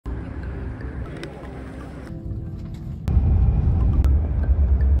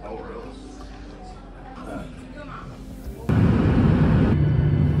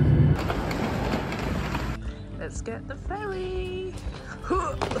let's get the ferry.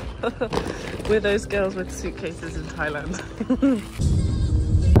 We're those girls with suitcases in Thailand.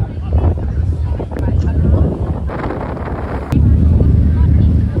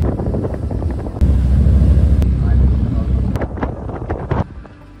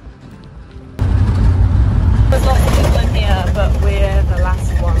 There's lots of people in here, but we're the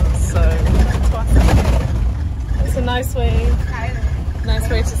last ones, so it's a nice way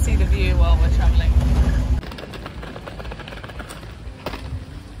to see the view while we're traveling.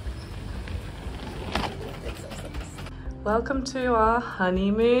 Welcome to our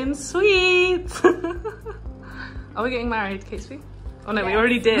honeymoon suite. Are we getting married, Catesby? Oh no, yes. We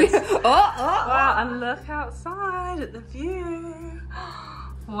already did. Wow, and look outside at the view.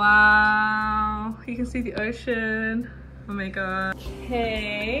 Wow, you can see the ocean. Oh my god.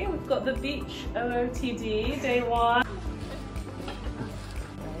 Okay, we've got the beach OOTD, day 1.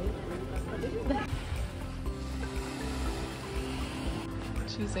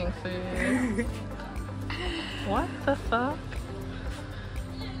 Choosing food. What the fuck?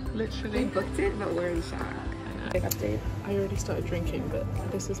 Literally. We booked it, but we're in shock. Big update. I already started drinking, but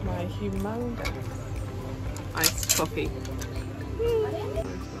this is my humongous iced coffee.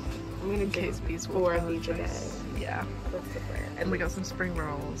 I'm gonna drink 4 of these a day. Yeah. That's the plan. And we got some spring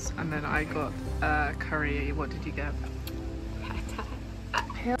rolls, and then I got curry. What did you get?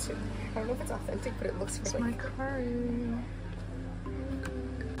 I don't know if it's authentic, but it looks It's like my curry.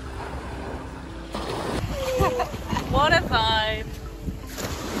 What a vibe!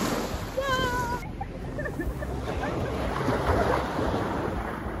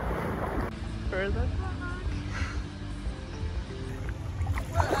 Further back.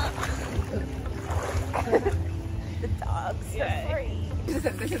 the dogs are free.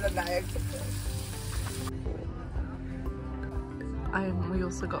 This is a nice. We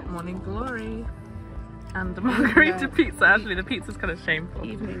also got morning glory and the margarita pizza. Actually, the pizza's kind of shameful.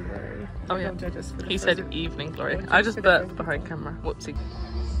 Evening glory. Oh yeah, he said evening glory. I just burped behind camera. Whoopsie.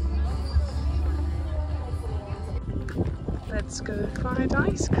 Let's go find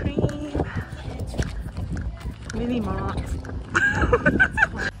ice cream. Mini mart.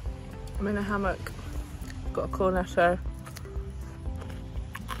 I'm in a hammock. Got a Koh Lanta.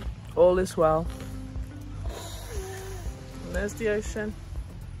 All is well. And there's the ocean.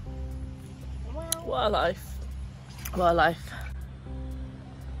 What a life. What a life.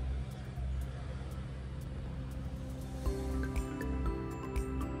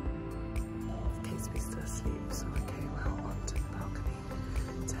 Catesby's still asleep, so I came out onto the balcony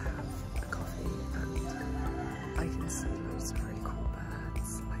to have a coffee, and I can see loads of really cool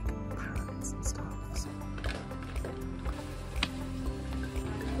birds, like parrots and stuff. So.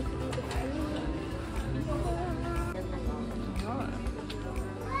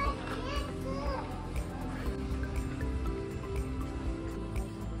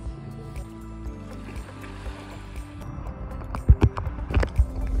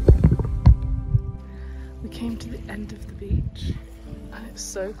 Came to the end of the beach and it's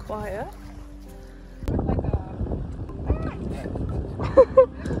so quiet.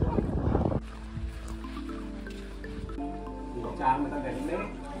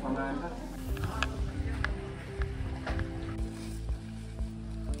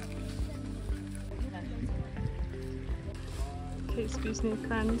 Catesby's new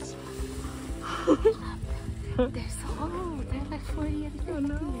friends. They're so old. They're like 40 and 50. Oh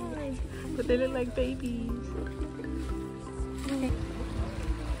no, but they look like babies.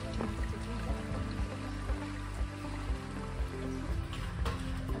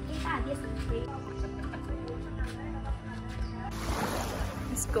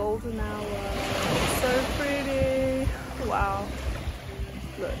 It's golden hour. It's so pretty. Wow.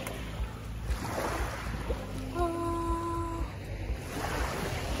 Look. Oh.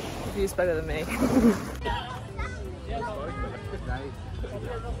 The view's better than me.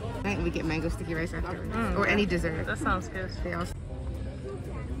 We get mango sticky rice afterwards, or any dessert. That sounds good. They also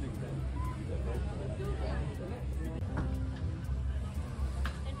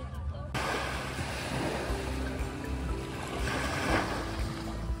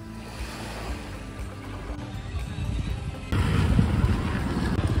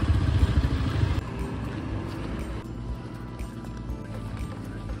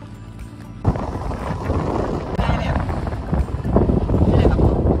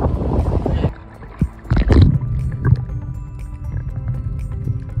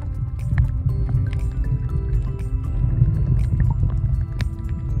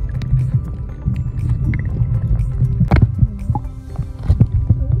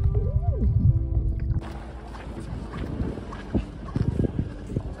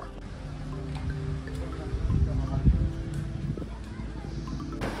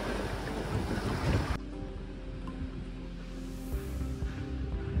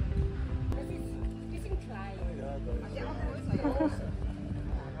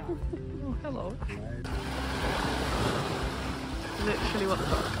what we've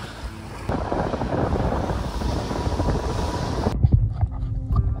got.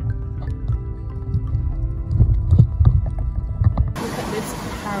 Look at this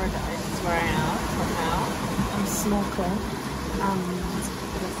paradise where I am right now. I'm snorkeling and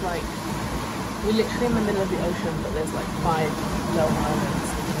there's like, we're literally in the middle of the ocean, but there's like 5 little islands.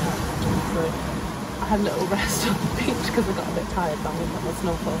 So I had a little rest on the beach because I got a bit tired, but I'm going to put my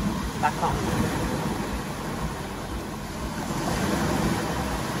snorkel back on.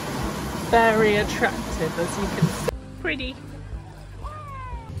 Very attractive, as you can see. Pretty.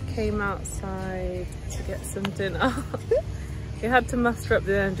 Came outside to get some dinner. We had to muster up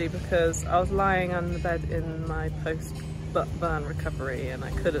the energy because I was lying on the bed in my post-burn recovery and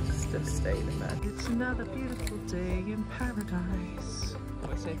I could have just stayed in bed. It's another beautiful day in paradise.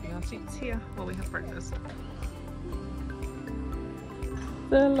 We're taking our seats here while we have breakfast.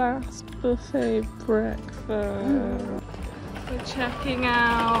 The last buffet breakfast. We're checking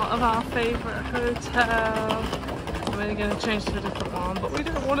out of our favourite hotel. I'm only going to change to a different one, but we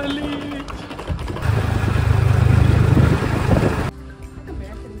don't want to leave.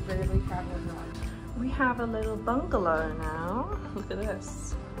 We have a little bungalow now. Look at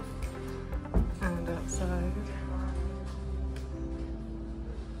this. And outside.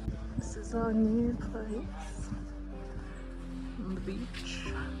 This is our new place on the beach.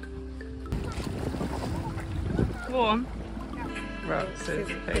 Warm. Rocks is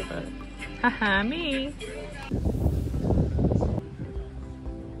paper. Haha, me.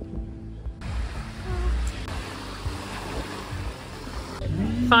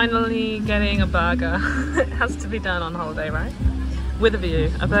 Finally getting a burger. It has to be done on holiday, right? With a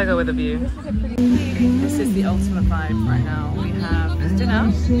view. A burger with a view. This is the ultimate vibe right now. We have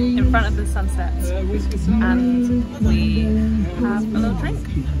dinner in front of the sunset and we have a little drink.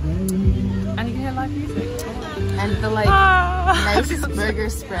 And you can hear live music. And the nicest burger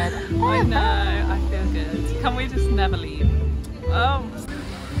spread. I know, I feel good. Can we just never leave? Oh.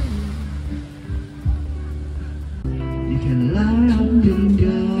 You can lie up and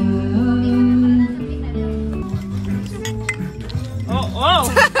go. Oh!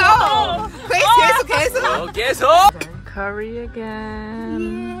 Queso. Curry again.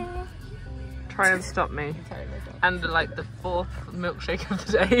 Yeah. Try and stop me. And like the 4th milkshake of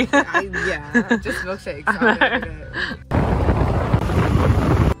the day. Yeah, just milkshakes.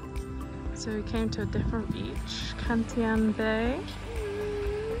 So we came to a different beach, Cantian Bay.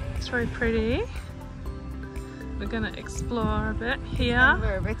 It's very pretty. We're gonna explore a bit here. And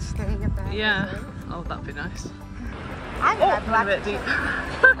we're rich staying at that. Yeah. Oh, that'd be nice. I'm a bit deep.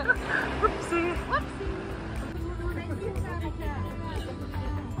 Whoopsie.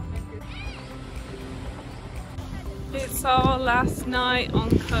 It's our last night on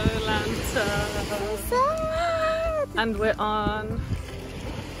Koh Lanta. And we're on,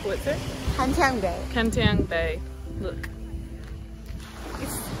 what's it? Cantian Bay. Cantian Bay. Look.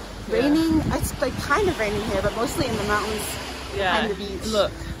 It's raining. It's like kind of raining here, but mostly in the mountains and the beach.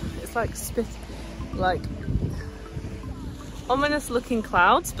 Look, it's like like ominous looking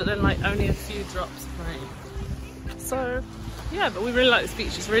clouds, but then like only a few drops of rain. So yeah, but we really like this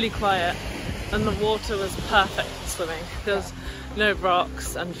beach. It's really quiet and the water was perfect for swimming. There's no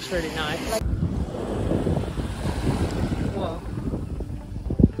rocks and just really nice. Whoa.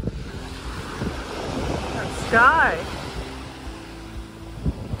 That sky.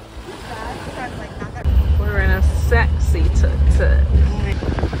 We're in a sexy tuk-tuk.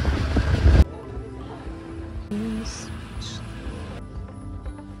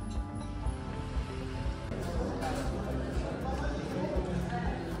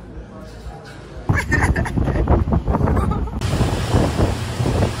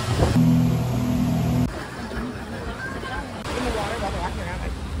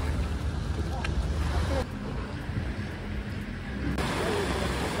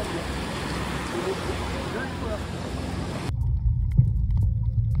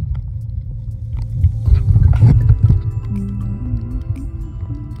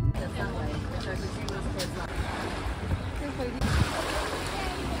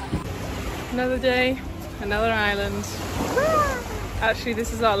 Another day, another island. Actually,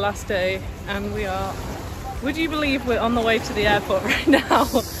 this is our last day and we are, would you believe we're on the way to the airport right now?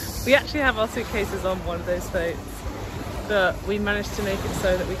 We actually have our suitcases on one of those boats, but we managed to make it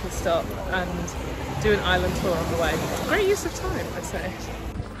so that we could stop and do an island tour on the way. Great use of time, I say.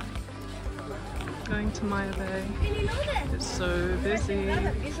 Going to Maya Bay. It's so busy.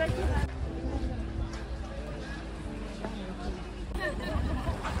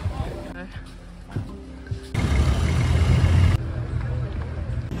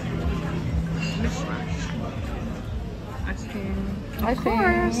 Ice cream. Of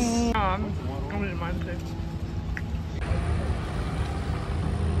course. I wouldn't mind too.